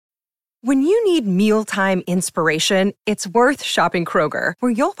When you need mealtime inspiration, it's worth shopping Kroger,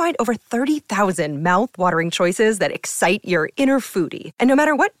 where you'll find over 30,000 mouth-watering choices that excite your inner foodie. And no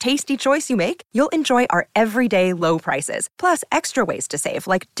matter what tasty choice you make, you'll enjoy our everyday low prices, plus extra ways to save,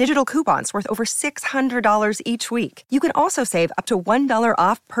 like digital coupons worth over $600 each week. You can also save up to $1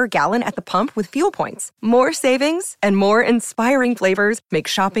 off per gallon at the pump with fuel points. More savings and more inspiring flavors make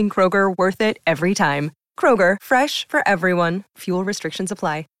shopping Kroger worth it every time. Kroger, fresh for everyone. Fuel restrictions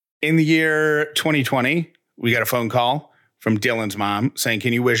apply. In the year 2020, we got a phone call from Dylan's mom saying,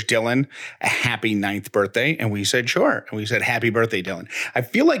 can you wish Dylan a happy 9th birthday? And we said, sure. And we said, happy birthday, Dylan. I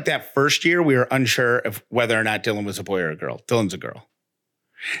feel like that first year we were unsure of whether or not Dylan was a boy or a girl. Dylan's a girl.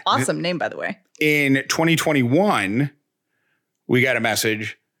 Awesome name, by the way. In 2021, we got a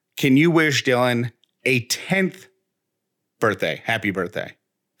message. Can you wish Dylan a 10th birthday? Happy birthday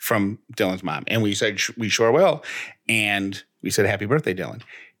from Dylan's mom. And we said, we sure will. And we said, happy birthday, Dylan.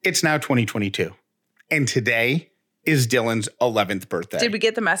 It's now 2022. And today is Dylan's 11th birthday. Did we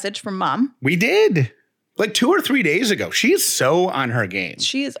get the message from mom? We did. Like 2 or 3 days ago. She is so on her game.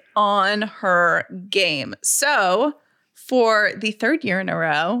 She is on her game. So for the 3rd year in a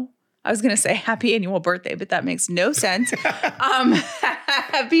row, I was going to say happy annual birthday, but that makes no sense.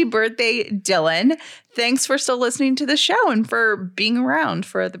 Happy birthday, Dylan. Thanks for still listening to the show and for being around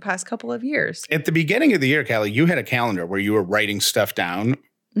for the past couple of years. At the beginning of the year, Callie, you had a calendar where you were writing stuff down,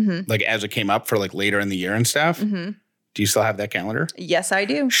 like as it came up for like later in the year and stuff. Do you still have that calendar? Yes, I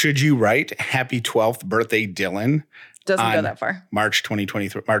do. Should you write happy 12th birthday, Dylan? Doesn't go that far. March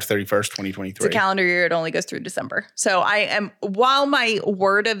 2023, March 31st, 2023. It's a calendar year. It only goes through December. So while my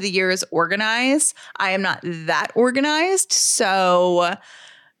word of the year is organized, I am not that organized. So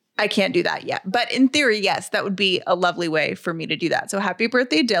I can't do that yet. But in theory, yes, that would be a lovely way for me to do that. So happy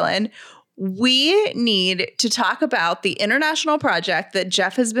birthday, Dylan. We need to talk about the international project that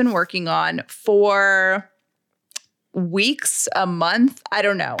Jeff has been working on for weeks, a month. I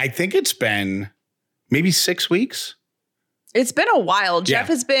don't know. I think it's been maybe 6 weeks. It's been a while. Jeff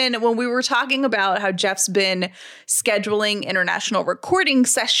has been, when we were talking about how Jeff's been scheduling international recording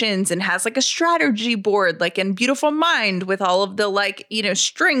sessions and has like a strategy board, like in Beautiful Mind with all of the like,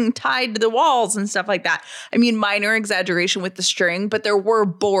 string tied to the walls and stuff like that. I mean, minor exaggeration with the string, but there were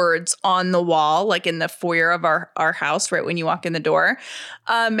boards on the wall, like in the foyer of our house, right when you walk in the door.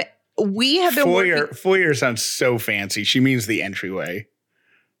 We have been foyer sounds so fancy. She means the entryway.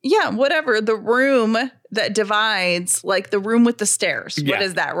 Yeah, whatever. The room that divides, like the room with the stairs. Yeah. What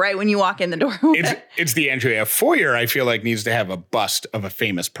is that, right? When you walk in the door. It's the entryway. A foyer, I feel like, needs to have a bust of a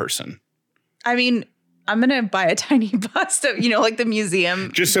famous person. I mean, I'm going to buy a tiny bust of, like the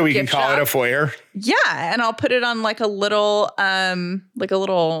museum. Just so we can call it a foyer? Yeah. And I'll put it on like a little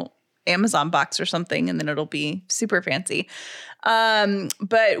Amazon box or something, and then it'll be super fancy.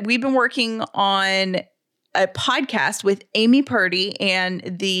 But we've been working on a podcast with Amy Purdy and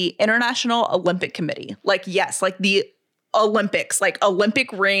the International Olympic Committee. Like, yes, like the Olympics, like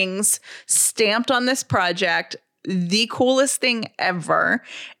Olympic rings stamped on this project. The coolest thing ever.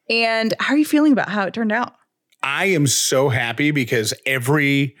 And how are you feeling about how it turned out? I am so happy because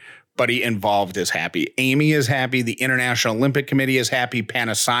everybody involved is happy. Amy is happy. The International Olympic Committee is happy.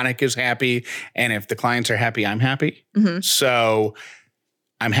 Panasonic is happy. And if the clients are happy, I'm happy. So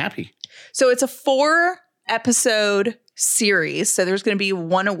I'm happy. So it's a 4-episode series. So there's going to be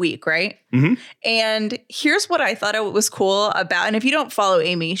one a week, right? And here's what I thought it was cool about. And if you don't follow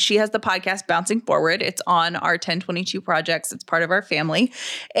Amy, she has the podcast Bouncing Forward. It's on our 1022 projects. It's part of our family.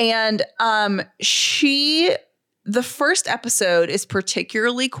 And the first episode is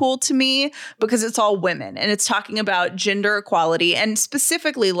particularly cool to me because it's all women and it's talking about gender equality and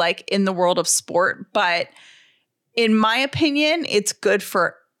specifically like in the world of sport. But in my opinion, it's good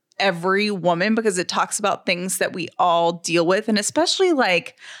for every woman because it talks about things that we all deal with. And especially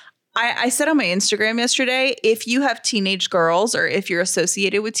like I said on my Instagram yesterday, if you have teenage girls or if you're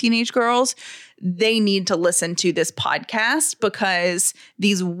associated with teenage girls, they need to listen to this podcast because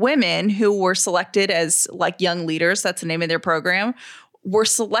these women who were selected as like young leaders, that's the name of their program, were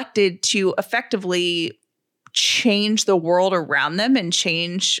selected to effectively change the world around them and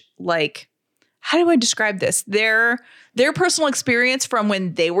change like, how do I describe this? Their personal experience from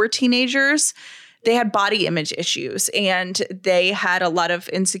when they were teenagers. They had body image issues and they had a lot of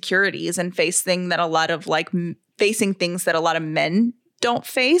insecurities and facing things that a lot of men don't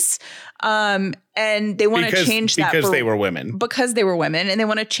face. And they want to change that because they were women. Because they were women, and they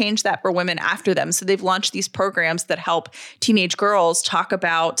want to change that for women after them. So they've launched these programs that help teenage girls talk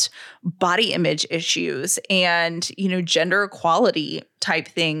about body image issues and, gender equality type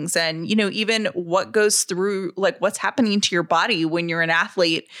things. And, even what goes through, like what's happening to your body when you're an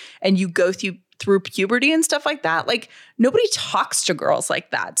athlete and you go through puberty and stuff like that. Like nobody talks to girls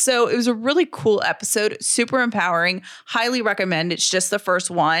like that. So it was a really cool episode, super empowering. Highly recommend. It's just the first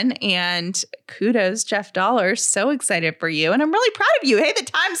one. And kudos, Jeff Dollar. So excited for you. And I'm really proud of you. Hey, the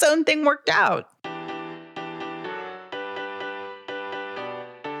time zone thing worked out.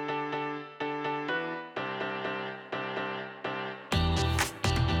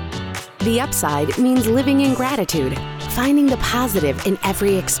 The Upside means living in gratitude, finding the positive in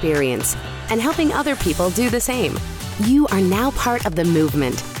every experience, and helping other people do the same. You are now part of the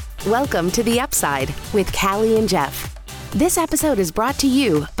movement. Welcome to The Upside with Callie and Jeff. This episode is brought to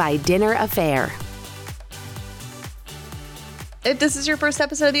you by Dinner Affair. If this is your first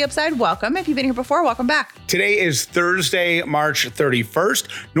episode of The Upside, welcome. If you've been here before, welcome back. Today is Thursday, March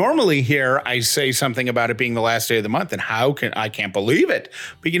 31st. Normally here, I say something about it being the last day of the month, and I can't believe it.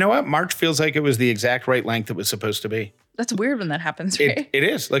 But you know what? March feels like it was the exact right length it was supposed to be. That's weird when that happens, right? It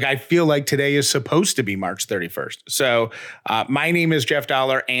is. Like, I feel like today is supposed to be March 31st. So my name is Jeff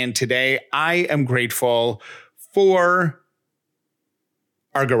Dollar, and today I am grateful for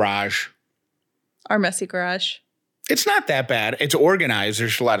our garage. Our messy garage. It's not that bad. It's organized.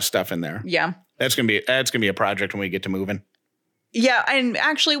 There's a lot of stuff in there. Yeah. That's gonna be a project when we get to moving. Yeah, and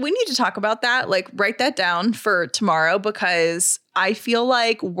actually we need to talk about that. Like write that down for tomorrow because I feel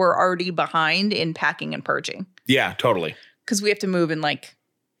like we're already behind in packing and purging. Yeah, totally. Because we have to move in like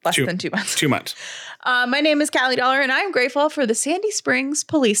less than 2 months. 2 months. My name is Callie Dollar, and I'm grateful for the Sandy Springs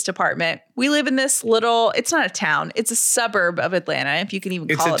Police Department. We live in this little, it's not a town, it's a suburb of Atlanta, if you can even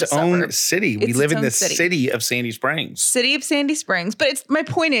call it a suburb. It's its own city. We live in the city of Sandy Springs. City of Sandy Springs. But my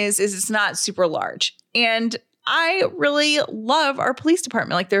point is it's not super large. And I really love our police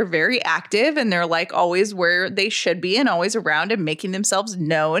department. Like they're very active and they're like always where they should be and always around and making themselves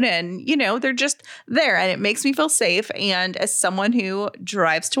known. And, they're just there and it makes me feel safe. And as someone who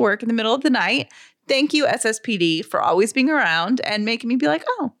drives to work in the middle of the night, thank you, SSPD, for always being around and making me be like,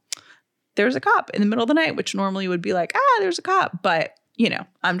 oh, there's a cop in the middle of the night, which normally would be like, there's a cop. But,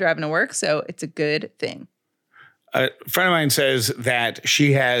 I'm driving to work, so it's a good thing. A friend of mine says that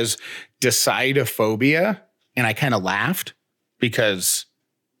she has Decidaphobia. And I kind of laughed because,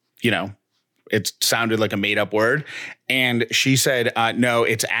 it sounded like a made up word. And she said, no,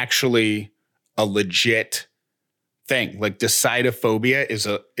 it's actually a legit thing. Like Decidaphobia is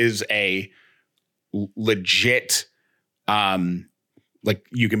a legit, like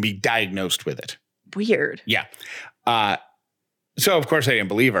you can be diagnosed with it. Weird. Yeah. So of course I didn't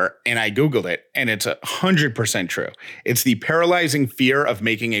believe her and I Googled it and it's 100% true. It's the paralyzing fear of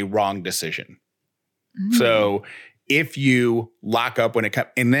making a wrong decision. So if you lock up when it comes,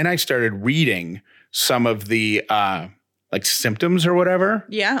 and then I started reading some of the like symptoms or whatever.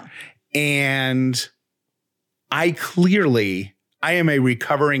 Yeah. And I am a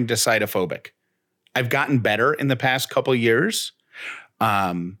recovering decidophobic. I've gotten better in the past couple of years.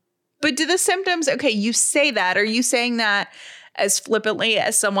 But do the symptoms, okay, you say that, are you saying that as flippantly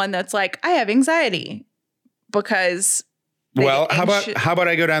as someone that's like, I have anxiety because... Well, how about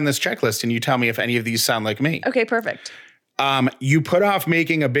I go down this checklist and you tell me if any of these sound like me? Okay, perfect. You put off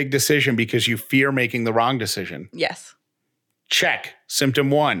making a big decision because you fear making the wrong decision. Yes. Check.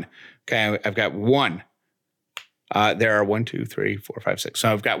 Symptom 1. Okay, I've got 1. There are 1, 2, 3, 4, 5, 6.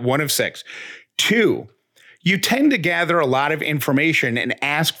 So I've got 1 of 6. 2, you tend to gather a lot of information and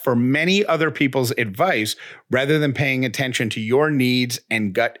ask for many other people's advice rather than paying attention to your needs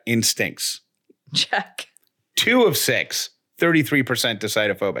and gut instincts. Check. 2 of 6. 33%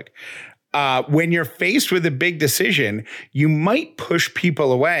 decidophobic. When you're faced with a big decision, you might push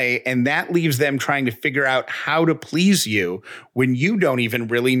people away, and that leaves them trying to figure out how to please you when you don't even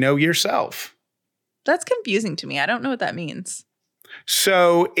really know yourself. That's confusing to me. I don't know what that means.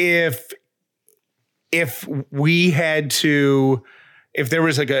 So if we had to, if there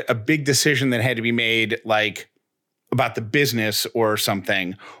was like a big decision that had to be made, like about the business or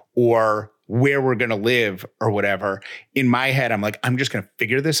something, or where we're going to live or whatever, in my head, I'm like, I'm just going to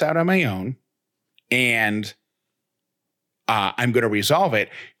figure this out on my own and I'm going to resolve it.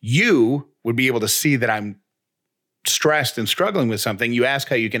 You would be able to see that I'm stressed and struggling with something. You ask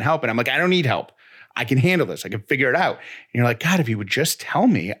how you can help. And I'm like, I don't need help. I can handle this. I can figure it out. And you're like, God, if he would just tell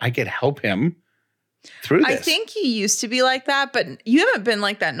me, I could help him through this. I think you used to be like that, but you haven't been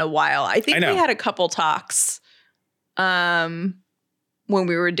like that in a while. I think we had a couple talks. when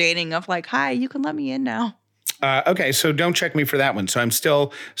we were dating of like, hi, you can let me in now. Okay, so don't check me for that one. So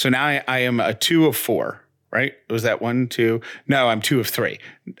now I am a 2 of 4, right? Was that 1, 2? No, I'm 2 of 3.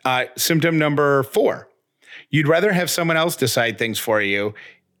 Symptom number 4. You'd rather have someone else decide things for you,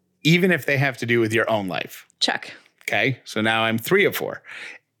 even if they have to do with your own life. Check. Okay, so now I'm 3 of 4.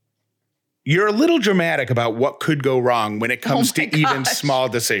 You're a little dramatic about what could go wrong when it comes to even small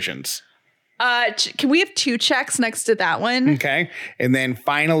decisions. Can we have 2 checks next to that one? Okay. And then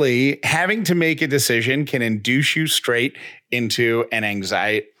finally, having to make a decision can induce you straight into an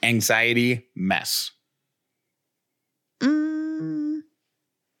anxiety mess.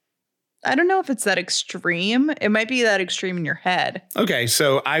 I don't know if it's that extreme. It might be that extreme in your head. Okay.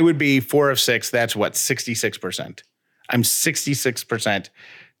 So I would be 4 of 6. That's what? 66%. I'm 66%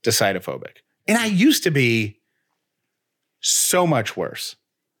 decidophobic. And I used to be so much worse.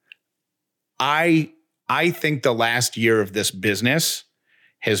 I think the last year of this business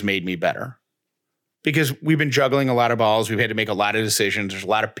has made me better because we've been juggling a lot of balls. We've had to make a lot of decisions. There's a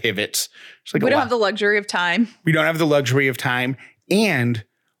lot of pivots. We don't have the luxury of time. We don't have the luxury of time. And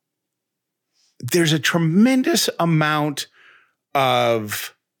there's a tremendous amount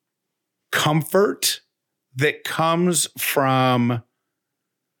of comfort that comes from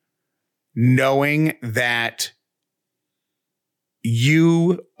knowing that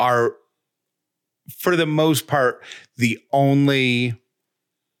you are, for the most part, the only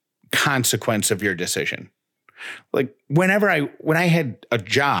consequence of your decision. Like when I had a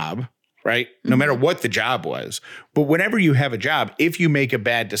job, right? No matter what the job was, but whenever you have a job, if you make a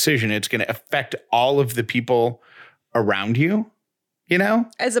bad decision, it's going to affect all of the people around you, you know?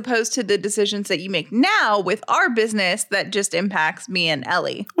 As opposed to the decisions that you make now with our business that just impacts me and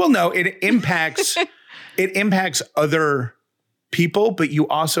Ellie. Well, no, it impacts other people, but you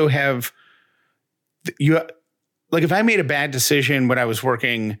also have like if I made a bad decision when I was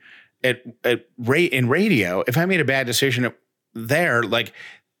working in radio, if I made a bad decision there, like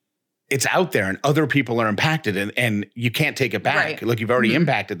it's out there and other people are impacted and you can't take it back. Right. Like you've already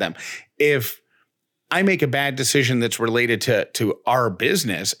impacted them. If I make a bad decision that's related to our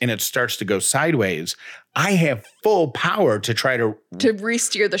business and it starts to go sideways, I have full power to try to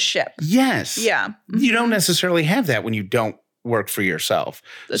re-steer the ship. Yes. Yeah. You don't necessarily have that when you don't work for yourself.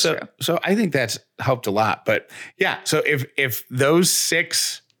 That's true. So I think that's helped a lot. But yeah, so if those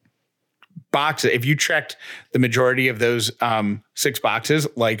 6 boxes, if you checked the majority of those 6 boxes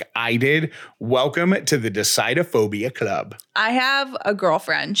like I did, welcome to the Decidaphobia Club. I have a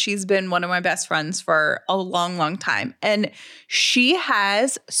girlfriend. She's been one of my best friends for a long, long time. And she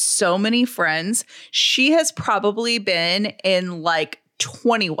has so many friends. She has probably been in like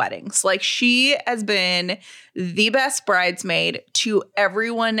 20 weddings. Like she has been the best bridesmaid to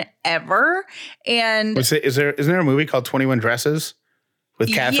everyone ever. And isn't there a movie called 21 Dresses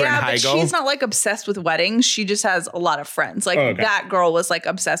with Katherine Heigl? But she's not like obsessed with weddings. She just has a lot of friends. Like that girl was like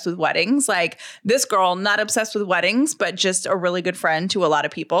obsessed with weddings. Like this girl, not obsessed with weddings, but just a really good friend to a lot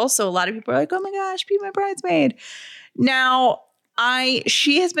of people. So a lot of people are like, oh my gosh, be my bridesmaid. Now,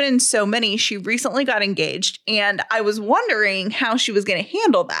 she has been in so many. She recently got engaged and I was wondering how she was going to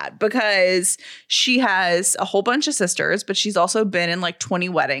handle that because she has a whole bunch of sisters, but she's also been in like 20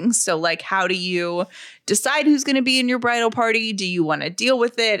 weddings. So like, how do you decide who's going to be in your bridal party? Do you want to deal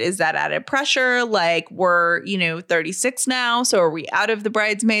with it? Is that added pressure? Like we're, 36 now. So are we out of the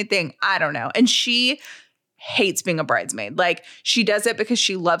bridesmaid thing? I don't know. And she hates being a bridesmaid. Like she does it because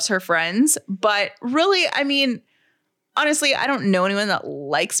she loves her friends. But really, I mean, honestly, I don't know anyone that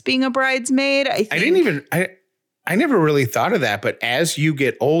likes being a bridesmaid. I never really thought of that. But as you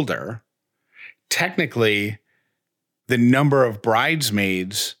get older, technically the number of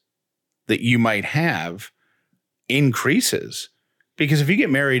bridesmaids that you might have increases. Because if you get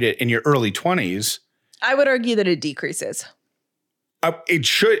married in your early 20s. I would argue that it decreases.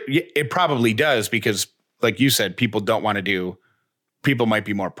 It probably does because like you said, people might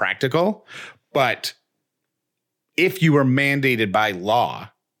be more practical. But if you were mandated by law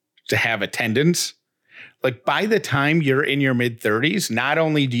to have attendance, like by the time you're in your mid-30s, not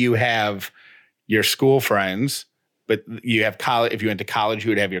only do you have your school friends, but you have college. If you went to college,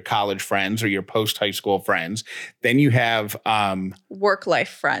 you would have your college friends or your post-high school friends. Then you have work-life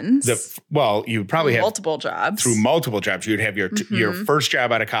friends. You would probably have multiple jobs. Through multiple jobs, you would have your first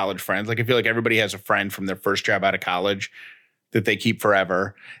job out of college friends. Like I feel like everybody has a friend from their first job out of college that they keep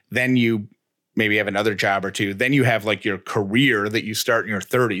forever. Then you maybe have another job or two. Then you have like your career that you start in your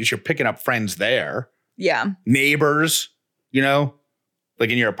 30s. You're picking up friends there. Yeah. Neighbors, like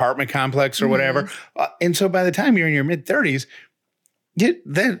in your apartment complex or whatever. And so by the time you're in your mid 30s,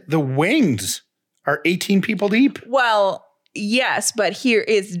 the wings are 18 people deep. Well, Yes, but here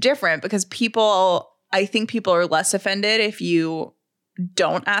it's different because I think people are less offended if you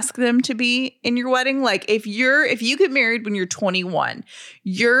don't ask them to be in your wedding. Like if you get married when you're 21,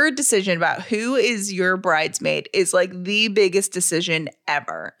 your decision about who is your bridesmaid is like the biggest decision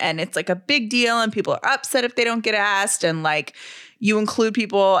ever. And it's like a big deal and people are upset if they don't get asked. And like you include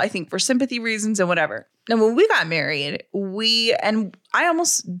people, I think, for sympathy reasons and whatever. Now, when we got married, I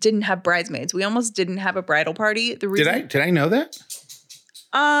almost didn't have bridesmaids. We almost didn't have a bridal party. Did I know that?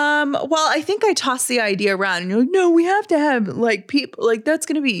 Well, I think I tossed the idea around and you're like, no, we have to have like people, like that's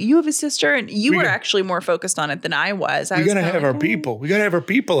going to be, you have a sister, and you were actually more focused on it than I was. We got to have our people. We got to have our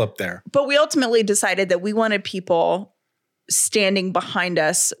people up there. But we ultimately decided that we wanted people standing behind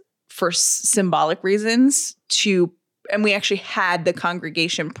us for symbolic reasons and we actually had the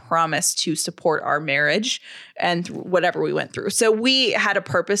congregation promise to support our marriage and whatever we went through. So we had a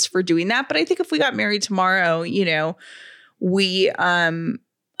purpose for doing that. But I think if we got married tomorrow,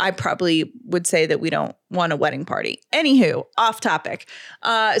 I probably would say that we don't want a wedding party. Anywho, off topic.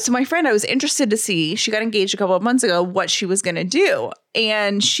 So my friend, I was interested to see, she got engaged a couple of months ago, what she was going to do.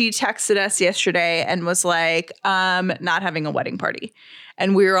 And she texted us yesterday and was like, not having a wedding party.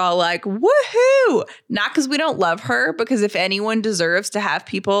 And we were all like, woohoo! Not because we don't love her, because if anyone deserves to have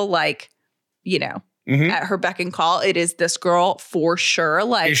people like, at her beck and call, it is this girl for sure.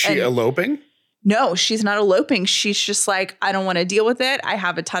 Like, is she eloping? No, she's not eloping. She's just like, I don't want to deal with it. I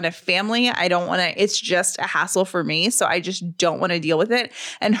have a ton of family. I don't want to, it's just a hassle for me. So I just don't want to deal with it.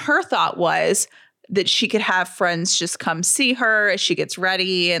 And her thought was that she could have friends just come see her as she gets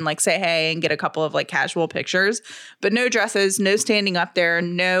ready and like say hey and get a couple of like casual pictures, but no dresses, no standing up there,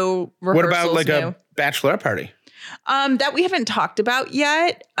 no rehearsals. What about like a bachelorette party? That we haven't talked about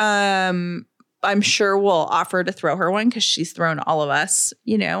yet. I'm sure we'll offer to throw her one because she's thrown all of us,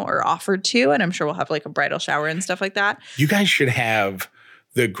 or offered to. And I'm sure we'll have like a bridal shower and stuff like that. You guys should have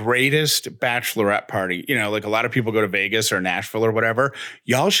the greatest bachelorette party. Like a lot of people go to Vegas or Nashville or whatever.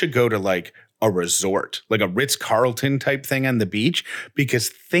 Y'all should go to like a resort, like a Ritz-Carlton type thing on the beach, because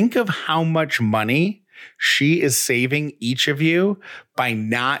think of how much money she is saving each of you by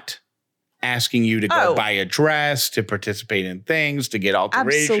not asking you to go buy a dress, to participate in things, to get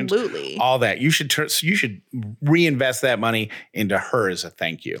alterations. Absolutely. All that. You should reinvest that money into her as a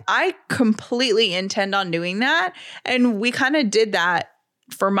thank you. I completely intend on doing that. And we kind of did that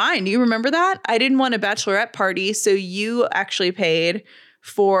for mine. Do you remember that? I didn't want a bachelorette party. So you actually paid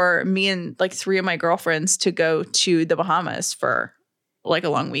for me and like 3 of my girlfriends to go to the Bahamas for like a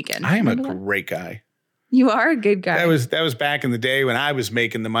long weekend. I am a great guy. You are a good guy. That was back in the day when I was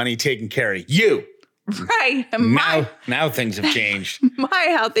making the money taking care of you. Right. Now things have changed.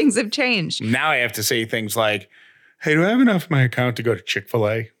 How things have changed. Now I have to say things like, hey, do I have enough in my account to go to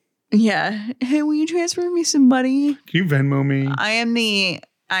Chick-fil-A? Yeah. Hey, will you transfer me some money? Can you Venmo me? I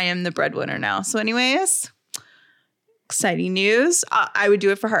am the breadwinner now. So anyways, exciting news. I would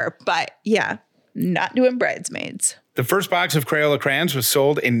do it for her. But yeah, not doing bridesmaids. The first box of Crayola crayons was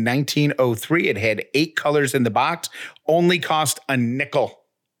sold in 1903. It had 8 colors in the box, only cost a nickel.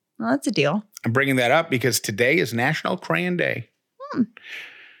 Well, that's a deal. I'm bringing that up because today is National Crayon Day.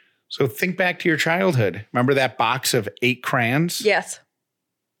 So think back to your childhood. Remember that box of 8 crayons? Yes.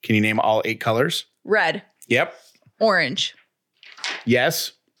 Can you name all 8 colors? Red. Yep. Orange.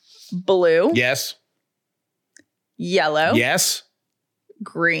 Yes. Blue. Yes. Yellow. Yes.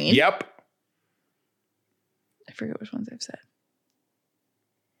 Green. Yep. I forget which ones I've said.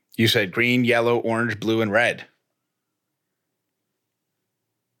 You said green, yellow, orange, blue, and red.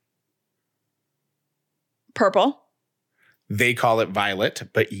 Purple. They call it violet,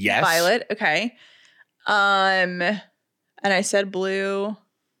 but yes. Violet. Okay. And I said blue.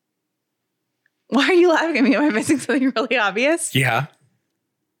 Why are you laughing at me? Am I missing something really obvious? Yeah.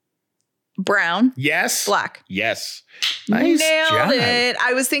 Brown. Yes. Black. Yes. Nice Nailed job. it.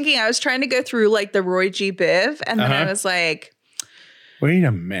 I was trying to go through like the Roy G. Biv, and then I was like, wait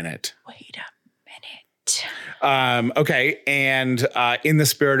a minute. Okay. And in the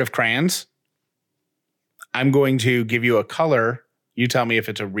spirit of crayons, I'm going to give you a color. You tell me if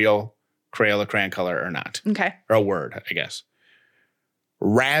it's a real Crayola crayon color or not. Okay. Or a word, I guess.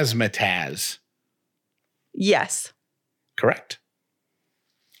 Razzmatazz. Yes. Correct.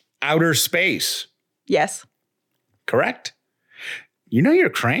 Outer space. Yes. Correct. You know your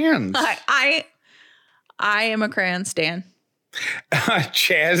crayons. I am a crayon stan.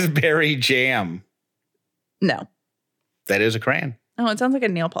 Chasberry jam. No. That is a crayon. Oh, it sounds like a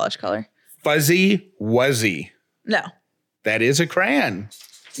nail polish color. Fuzzy Wuzzy. No. That is a crayon.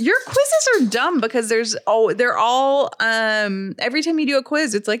 Your quizzes are dumb because they're all every time you do a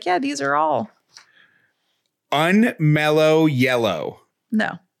quiz, it's like, yeah, these are all. Unmellow yellow.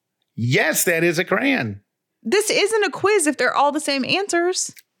 No. Yes, that is a crayon. This isn't a quiz if they're all the same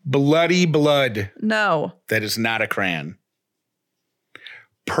answers. Bloody blood. No. That is not a crayon.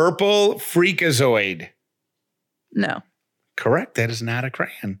 Purple freakazoid. No. Correct. That is not a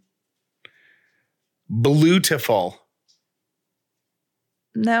crayon. Blutiful.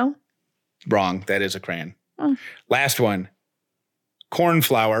 No. Wrong. That is a crayon. Oh. Last one.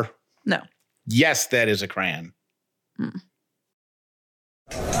 Cornflower. No. Yes, that is a crayon.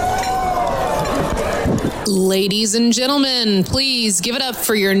 Ladies and gentlemen, please give it up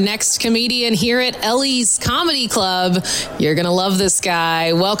for your next comedian here at Ellie's Comedy Club. You're going to love this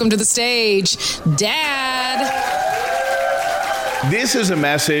guy. Welcome to the stage, Dad. This is a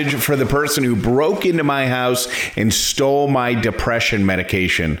message for the person who broke into my house and stole my depression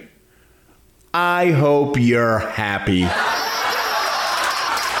medication. I hope you're happy.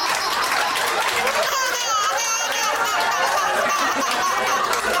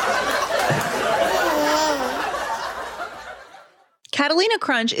 Catalina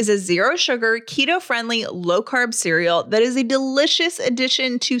Crunch is a zero sugar, keto-friendly, low-carb cereal that is a delicious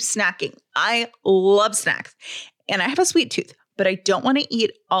addition to snacking. I love snacks, and I have a sweet tooth, but I don't want to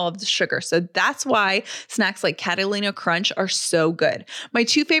eat all of the sugar. So that's why snacks like Catalina Crunch are so good. My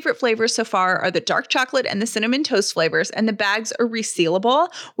two favorite flavors so far are the dark chocolate and the cinnamon toast flavors, and the bags are resealable,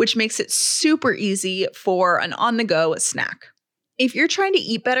 which makes it super easy for an on-the-go snack. If you're trying to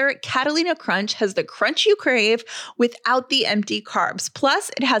eat better, Catalina Crunch has the crunch you crave without the empty carbs. Plus,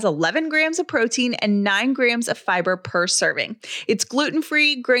 it has 11 grams of protein and 9 grams of fiber per serving. It's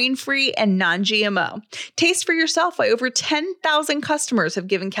gluten-free, grain-free, and non-GMO. Taste for yourself why over 10,000 customers have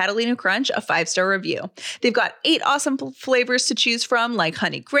given Catalina Crunch a 5-star review. They've got 8 awesome flavors to choose from, like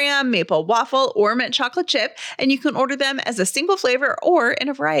honey graham, maple waffle, or mint chocolate chip, and you can order them as a single flavor or in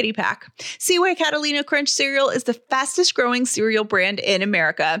a variety pack. See why Catalina Crunch cereal is the fastest growing cereal brand in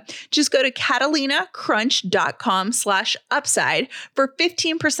America. Just go to catalinacrunch.com/upside for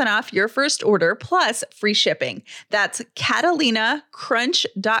 15% off your first order plus free shipping. That's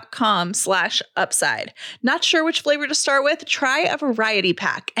catalinacrunch.com/upside. Not sure which flavor to start with? Try a variety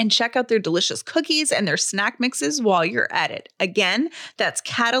pack and check out their delicious cookies and their snack mixes while you're at it. Again, that's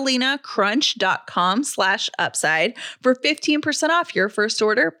catalinacrunch.com/upside for 15% off your first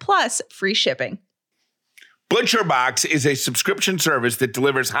order plus free shipping. ButcherBox is a subscription service that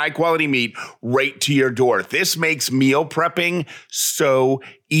delivers high-quality meat right to your door. This makes meal prepping so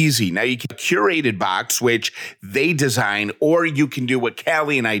easy. Now, you can curated box, which they design, or you can do what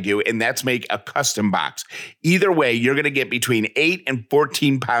Callie and I do, and that's make a custom box. Either way, you're going to get between 8 and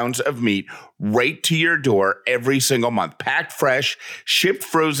 14 pounds of meat right to your door every single month. Packed fresh, shipped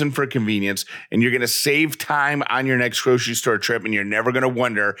frozen for convenience, and you're going to save time on your next grocery store trip, and you're never going to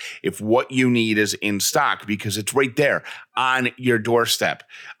wonder if what you need is in stock because it's right there on your doorstep.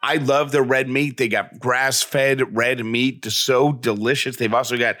 I love the red meat. They got grass-fed red meat. So delicious. They've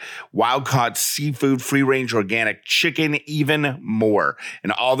also got wild-caught seafood, free-range organic chicken, even more.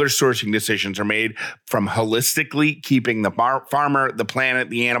 And all their sourcing decisions are made from holistically keeping the farmer, the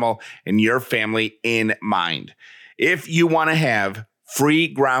planet, the animal, and your family in mind. If you want to have free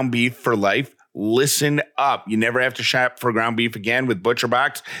ground beef for life, listen up. You never have to shop for ground beef again with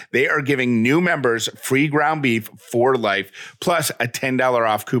ButcherBox. They are giving new members free ground beef for life, plus a $10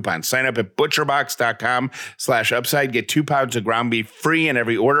 off coupon. Sign up at butcherbox.com/upside. Get 2 pounds of ground beef free in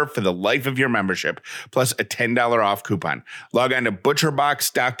every order for the life of your membership, plus a $10 off coupon. Log on to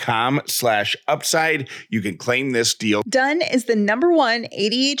butcherbox.com/upside. You can claim this deal. Done is the #1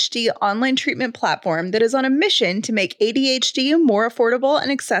 ADHD online treatment platform that is on a mission to make ADHD more affordable and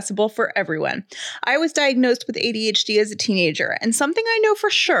accessible for everyone. I was diagnosed with ADHD as a teenager, and something I know for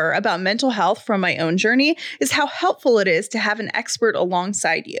sure about mental health from my own journey is how helpful it is to have an expert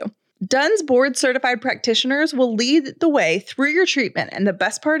alongside you. Dunn's board-certified practitioners will lead the way through your treatment, and the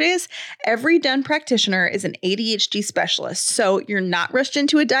best part is, every Dunn practitioner is an ADHD specialist, so you're not rushed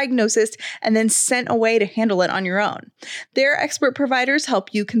into a diagnosis and then sent away to handle it on your own. Their expert providers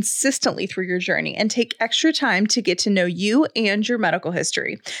help you consistently through your journey and take extra time to get to know you and your medical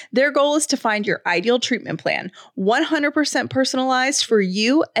history. Their goal is to find your ideal treatment plan, 100% personalized for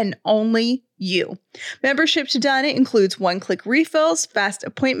you and only you. Membership to Dunn includes one-click refills, fast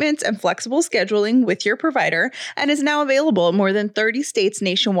appointments, and flexible scheduling with your provider, and is now available in more than 30 states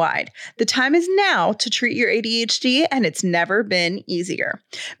nationwide. The time is now to treat your ADHD, and it's never been easier.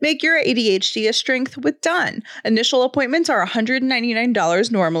 Make your ADHD a strength with Dunn. Initial appointments are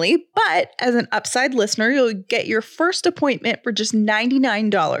 $199 normally, but as an Upside listener, you'll get your first appointment for just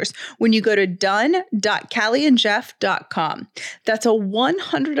 $99 when you go to dun.callieandjeff.com. That's a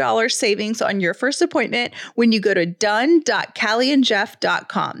 $100 savings on your first first appointment when you go to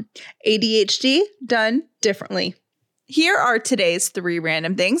done.callieandjeff.com. ADHD done differently. Here are today's 3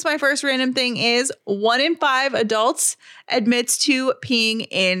 random things. My first random thing is 1 in 5 adults admits to peeing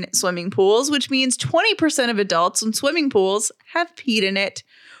in swimming pools, which means 20% of adults in swimming pools have peed in it.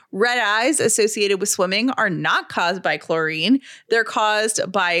 Red eyes associated with swimming are not caused by chlorine. They're caused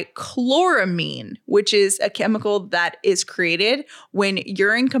by chloramine, which is a chemical that is created when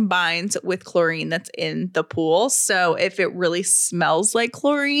urine combines with chlorine that's in the pool. So if it really smells like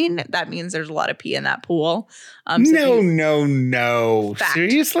chlorine, that means there's a lot of pee in that pool. No. Fact.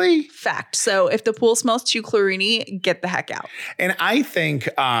 Seriously? Fact. So if the pool smells too chlorine-y, get the heck out. And I think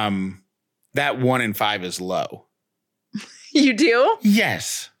that 1 in 5 is low. You do?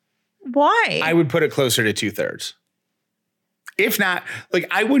 Yes. Why? I would put it closer to 2/3. If not, like,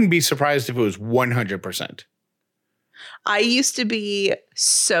 I wouldn't be surprised if it was 100%. I used to be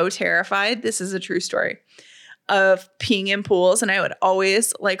so terrified. This is a true story of peeing in pools. And I would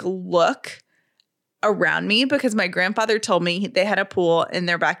always look around me because my grandfather told me they had a pool in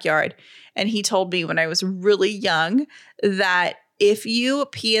their backyard. And he told me when I was really young that if you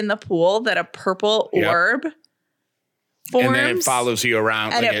pee in the pool, that a purple orb forms, and then it follows you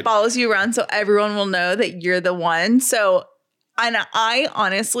around. And it follows you around so everyone will know that you're the one. So, and I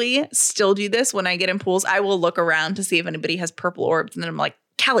honestly still do this when I get in pools. I will look around to see if anybody has purple orbs. And then I'm like,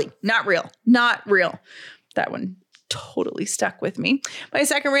 Callie, not real. Not real. That one totally stuck with me. My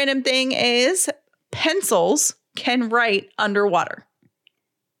second random thing is pencils can write underwater.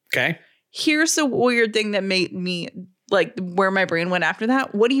 Okay. Here's the weird thing that made me where my brain went after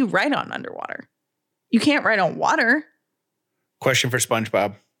that. What do you write on underwater? You can't write on water. Question for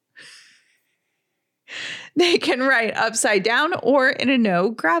SpongeBob. They can write upside down or in a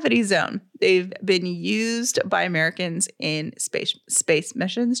no gravity zone. They've been used by Americans in space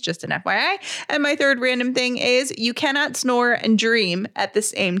missions, just an FYI. And my third random thing is you cannot snore and dream at the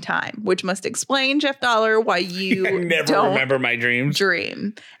same time, which must explain, Jeff Dollar, why you never don't remember my dreams.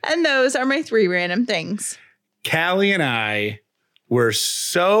 Dream. And those are my 3 random things. Callie and I were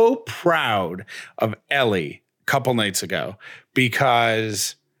so proud of Ellie a couple nights ago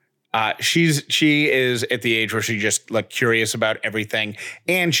because she is at the age where she's just curious about everything.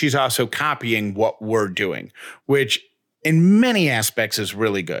 And she's also copying what we're doing, which in many aspects is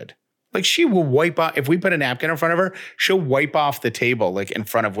really good. Like, she will wipe off, if we put a napkin in front of her, she'll wipe off the table in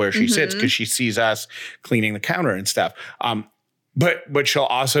front of where she sits because she sees us cleaning the counter and stuff. But she'll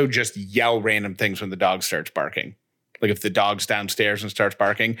also just yell random things when the dog starts barking. Like, if the dog's downstairs and starts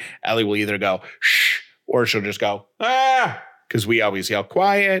barking, Ellie will either go, shh, or she'll just go, ah, because we always yell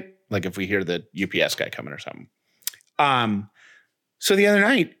quiet, like if we hear the UPS guy coming or something. So the other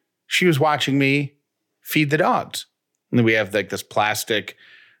night, she was watching me feed the dogs. And then we have this plastic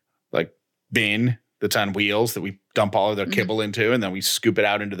bin that's on wheels that we dump all of their kibble into, and then we scoop it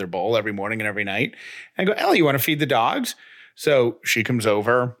out into their bowl every morning and every night. And I go, Ellie, you want to feed the dogs? So she comes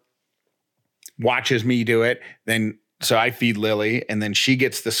over, watches me do it. So I feed Lily, and then she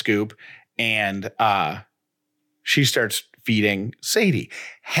gets the scoop, and she starts feeding Sadie.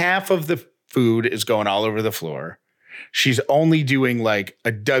 Half of the food is going all over the floor. She's only doing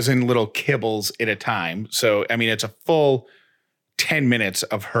a dozen little kibbles at a time. So, I mean, it's a full 10 minutes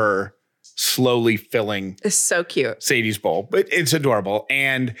of her slowly filling. It's so cute. Sadie's bowl, but it's adorable.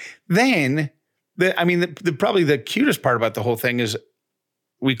 And then probably the cutest part about the whole thing is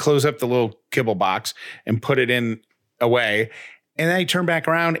we close up the little kibble box and put it in away. And then I turn back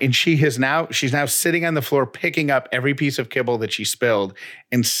around and she's now sitting on the floor, picking up every piece of kibble that she spilled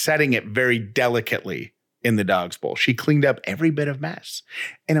and setting it very delicately in the dog's bowl. She cleaned up every bit of mess,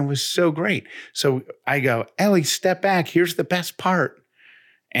 and it was so great. So I go, Ellie, step back. Here's the best part.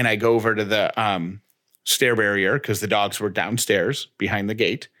 And I go over to the stair barrier because the dogs were downstairs behind the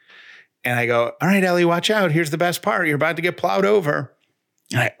gate. And I go, all right, Ellie, watch out. Here's the best part. You're about to get plowed over.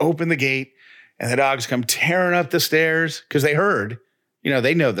 And I open the gate, and the dogs come tearing up the stairs because they heard,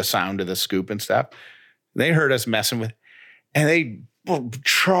 they know the sound of the scoop and stuff. They heard us messing with, and they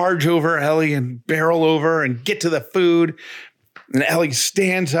charge over Ellie and barrel over and get to the food. And Ellie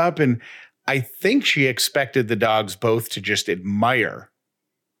stands up, and I think she expected the dogs both to just admire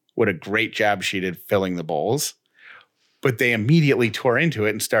what a great job she did filling the bowls. But they immediately tore into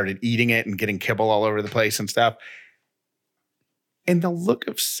it and started eating it and getting kibble all over the place and stuff. And the look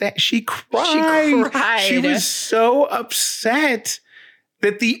of she cried. She was so upset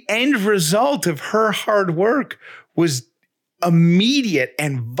that the end result of her hard work was immediate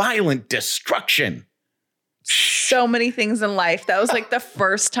and violent destruction. So many things in life. That was the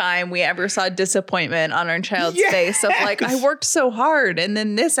first time we ever saw disappointment on our child's face of I worked so hard and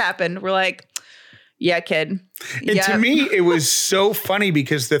then this happened. We're like, Yeah, kid. And to me, it was so funny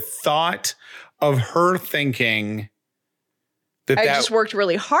because the thought of her thinking I just worked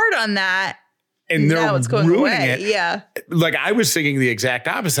really hard on that. And now it's going ruining away. it. Yeah. Like I was thinking the exact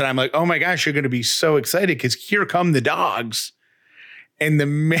opposite. I'm like, oh my gosh, you're going to be so excited because here come the dogs. And the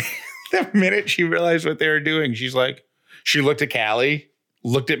minute she realized what they were doing, she looked at Callie,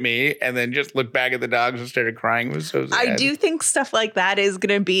 looked at me, and then just looked back at the dogs and started crying. It was so sad. I do think stuff like that is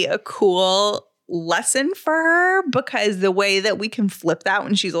going to be a cool lesson for her, because the way that we can flip that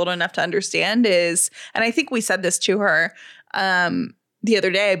when she's old enough to understand is, and I think we said this to her the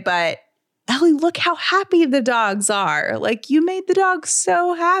other day, but Ellie, look how happy the dogs are. Like, you made the dogs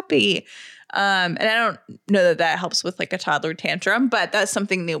so happy. And I don't know that helps with like a toddler tantrum, but that's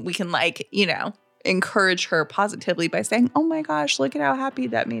something that we can encourage her positively by saying, oh my gosh, look at how happy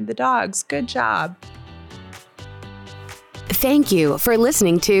that made the dogs. Good job. Thank you for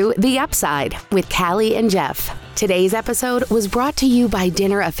listening to The Upside with Callie and Jeff. Today's episode was brought to you by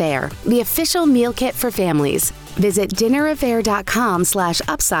Dinner Affair, the official meal kit for families. Visit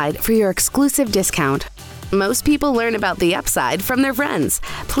dinneraffair.com/upside for your exclusive discount. Most people learn about The Upside from their friends.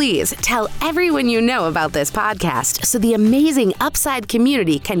 Please tell everyone you know about this podcast so the amazing Upside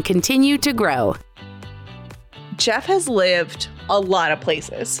community can continue to grow. Jeff has lived a lot of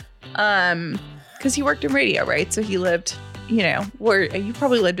places because he worked in radio, right? So he lived, where you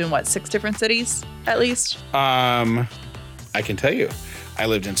probably lived in 6 different cities at least? I can tell you. I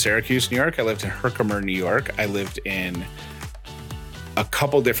lived in Syracuse, New York. I lived in Herkimer, New York. I lived in a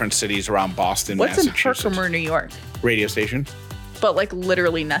couple different cities around Boston, Massachusetts. What's in Herkimer, New York? Radio station. But like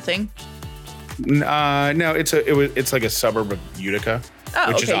literally nothing? No, it's like a suburb of Utica. Oh,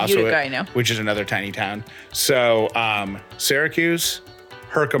 which okay, is also Utica, I know. Which is another tiny town. So Syracuse,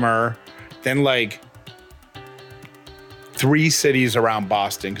 Herkimer, then like 3 cities around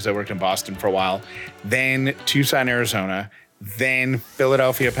Boston, because I worked in Boston for a while, then Tucson, Arizona, then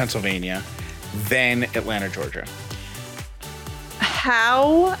Philadelphia, Pennsylvania, then Atlanta, Georgia.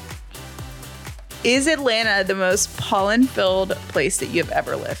 How is Atlanta the most pollen-filled place that you've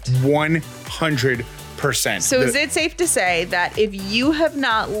ever lived? 100%. So is it safe to say that if you have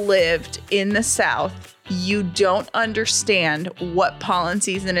not lived in the South, you don't understand what pollen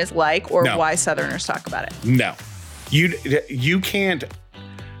season is like or why Southerners talk about it? No. You can't.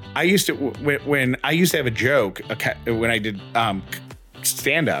 I used to when I used to have a joke when I did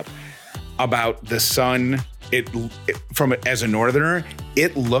stand up about the sun. As a northerner,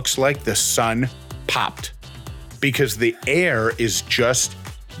 it looks like the sun popped because the air is just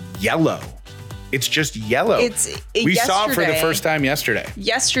yellow. It's just yellow. We saw it for the first time yesterday.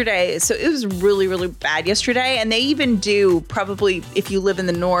 So it was really, really bad yesterday. And they even do, probably if you live in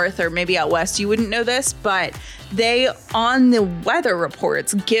the north or maybe out west, you wouldn't know this, but they, on the weather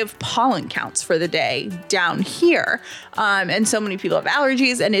reports, give pollen counts for the day down here. And so many people have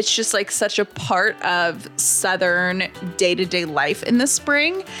allergies, and it's just like such a part of Southern day-to-day life in the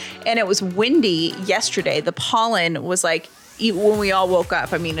spring. And it was windy yesterday. The pollen was like, when we all woke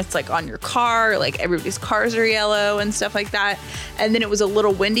up, I mean, it's like on your car, like everybody's cars are yellow and stuff like that. And then it was a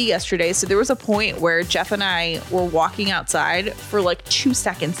little windy yesterday. So there was a point where Jeff and I were walking outside for like 2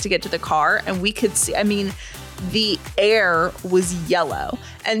 seconds to get to the car, and we could see, the air was yellow.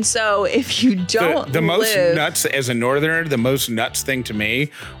 And so if you don't most nuts, as a northerner, the most nuts thing to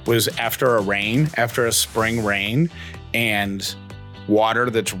me was after a spring rain and water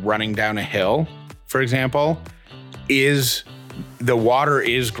that's running down a hill, for example, the water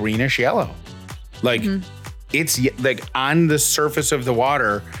is greenish yellow. Like it's like on the surface of the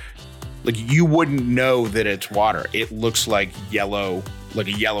water, like you wouldn't know that it's water. It looks like yellow, like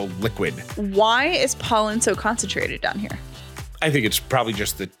a yellow liquid. Why is pollen so concentrated down here? I think it's probably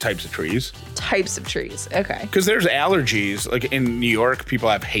just the types of trees. Okay. Because there's allergies. Like in New York, people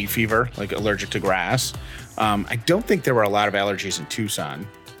have hay fever, like allergic to grass. I don't think there were a lot of allergies in Tucson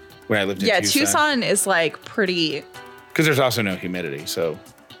when I lived in Tucson. Yeah, Tucson is like pretty... Because there's also no humidity, so...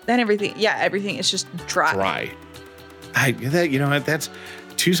 Then everything is just dry. That's...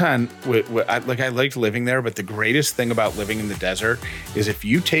 Tucson, I liked living there, but the greatest thing about living in the desert is if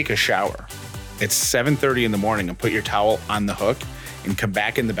you take a shower at 7:30 in the morning and put your towel on the hook and come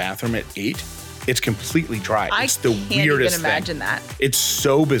back in the bathroom at 8, it's completely dry. It's the weirdest thing. I can't even imagine that. It's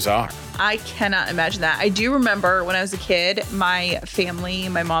so bizarre. I cannot imagine that. I do remember when I was a kid, my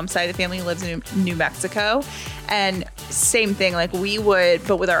mom's side of the family lives in New Mexico. And same thing, like we would,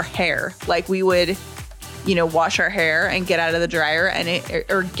 but with our hair, like we would, wash our hair and get out of the dryer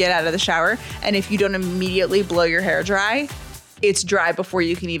or get out of the shower. And if you don't immediately blow your hair dry, it's dry before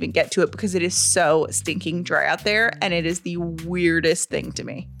you can even get to it because it is so stinking dry out there. And it is the weirdest thing to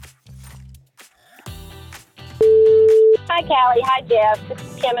me. Hi, Callie. Hi, Jeff. This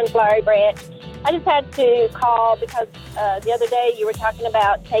is Kim and Flowery Branch. I just had to call because the other day you were talking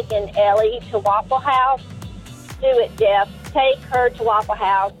about taking Ellie to Waffle House. Do it, Jeff. Take her to Waffle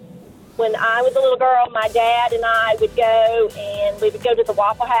House. When I was a little girl, my dad and I would go, and we would go to the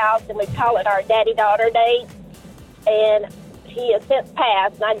Waffle House, and we'd call it our daddy-daughter date. And he has since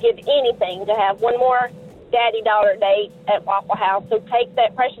passed, and I'd give anything to have one more daddy-daughter date at Waffle House. So take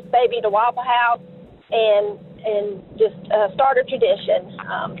that precious baby to Waffle House and just start a tradition.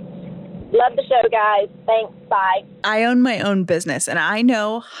 Love the show, guys. Thanks. Bye. I own my own business, and I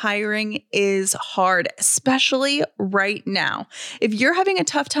know hiring is hard, especially right now. If you're having a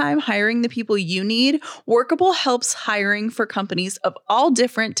tough time hiring the people you need, Workable helps hiring for companies of all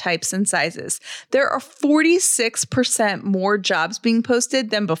different types and sizes. There are 46% more jobs being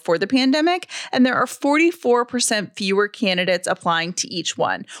posted than before the pandemic, and there are 44% fewer candidates applying to each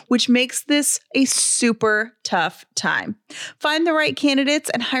one, which makes this a super tough time. Find the right candidates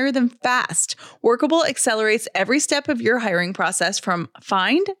and hire them fast. Workable accelerates every step of your hiring process from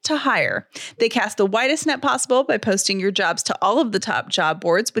find to hire. They cast the widest net possible by posting your jobs to all of the top job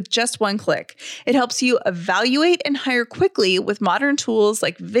boards with just one click. It helps you evaluate and hire quickly with modern tools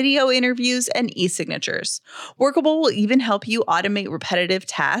like video interviews and e-signatures. Workable will even help you automate repetitive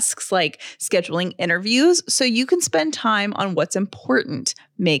tasks like scheduling interviews so you can spend time on what's important,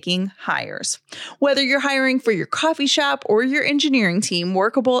 making hires. Whether you're hiring for your coffee shop or your engineering team,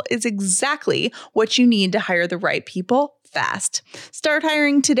 Workable is exactly what you need to hire the right people fast. Start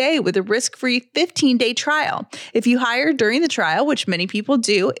hiring today with a risk-free 15-day trial. If you hire during the trial, which many people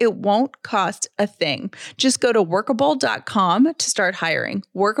do, it won't cost a thing. Just go to workable.com to start hiring.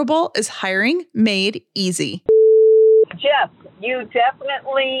 Workable is hiring made easy. Jeff, you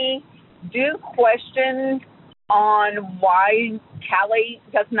definitely do question on why Callie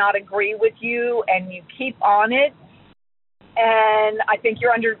does not agree with you, and you keep on it. And I think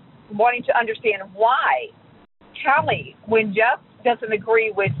you're wanting to understand why. Callie, when Jeff doesn't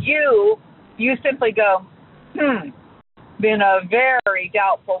agree with you, you simply go, in a very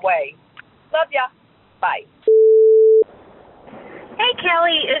doubtful way. Love ya. Bye. Hey,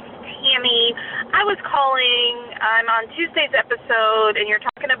 Callie, it's Tammy. I was calling. I'm on Tuesday's episode, and you're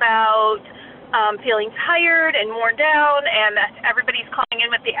talking about feeling tired and worn down, and everybody's calling in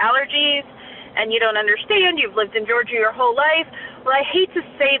with the allergies, and you don't understand. You've lived in Georgia your whole life. Well, I hate to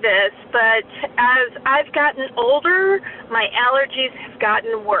say this, but as I've gotten older, my allergies have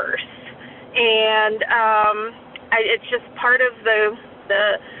gotten worse, and it's just part of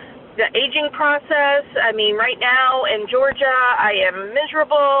the aging process. I mean, right now in Georgia, I am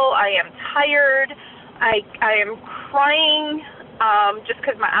miserable. I am tired. I am crying just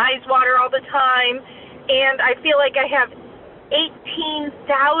because my eyes water all the time, and I feel like I have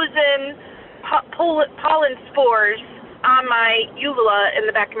 18,000 pollen spores on my uvula in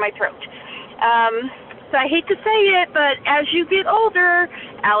the back of my throat. So I hate to say it, but as you get older,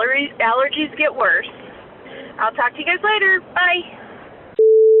 allergies get worse. I'll talk to you guys later. Bye.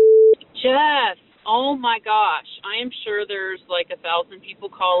 Jeff, oh my gosh. I am sure there's like 1,000 people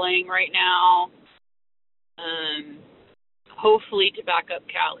calling right now. Hopefully to back up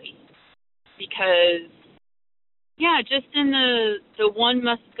Callie. Because, yeah, just in the one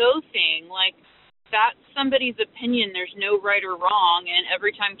must go thing, like, that's somebody's opinion. There's no right or wrong. And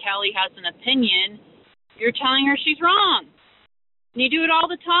every time Callie has an opinion, you're telling her she's wrong. And you do it all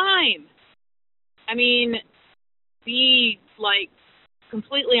the time. I mean, be, like,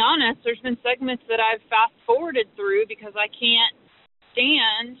 completely honest, there's been segments that I've fast-forwarded through because I can't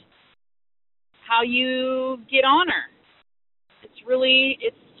stand how you get on her.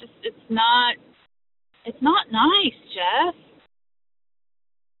 It's not nice, Jeff.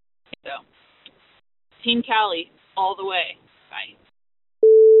 So, Team Callie, all the way. Bye.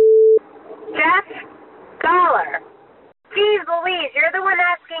 Jeff Scholar. Geez Louise, you're the one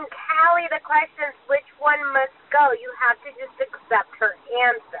asking Callie the questions, which one must go. You have to just accept her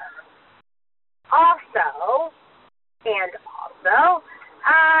answer. Also,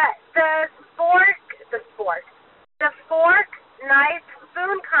 the fork, knife,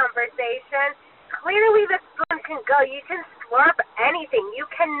 spoon conversation, clearly the spoon can go. You can slurp anything. You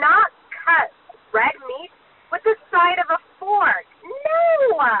cannot cut red meat with the side of a fork.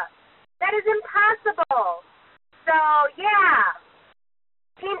 No! That is impossible. So, yeah.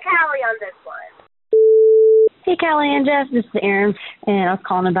 Team Callie on this one. Hey, Callie and Jeff, this is Erin, and I was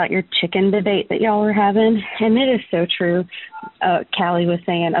calling about your chicken debate that y'all were having, and it is so true. Callie was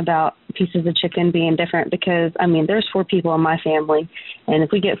saying about pieces of chicken being different because, I mean, there's 4 people in my family, and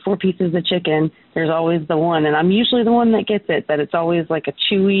if we get 4 pieces of chicken, there's always the one, and I'm usually the one that gets it, that it's always like a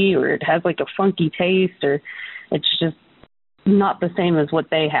chewy or it has like a funky taste or it's just not the same as what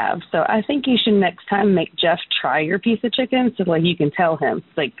they have. So I think you should next time make Jeff try your piece of chicken so like you can tell him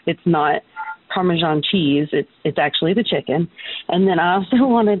like it's not Parmesan cheese, it's actually the chicken. And then I also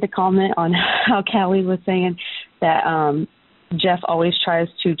wanted to comment on how Callie was saying that Jeff always tries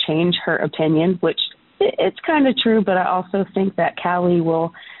to change her opinion, which it's kind of true, but I also think that Callie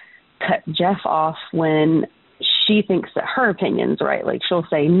will cut Jeff off when she thinks that her opinion's right. Like she'll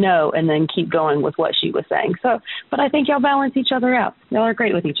say no and then keep going with what she was saying. So, but I think y'all balance each other out. Y'all are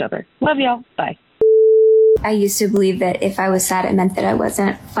great with each other. Love y'all. Bye. I used to believe that if I was sad, it meant that I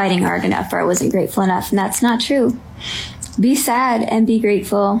wasn't fighting hard enough or I wasn't grateful enough. And that's not true. Be sad and be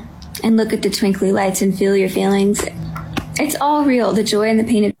grateful and look at the twinkly lights and feel your feelings. It's all real. The joy and the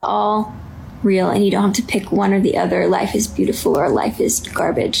pain is all real. And you don't have to pick one or the other. Life is beautiful or life is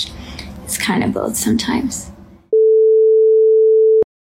garbage. It's kind of both sometimes.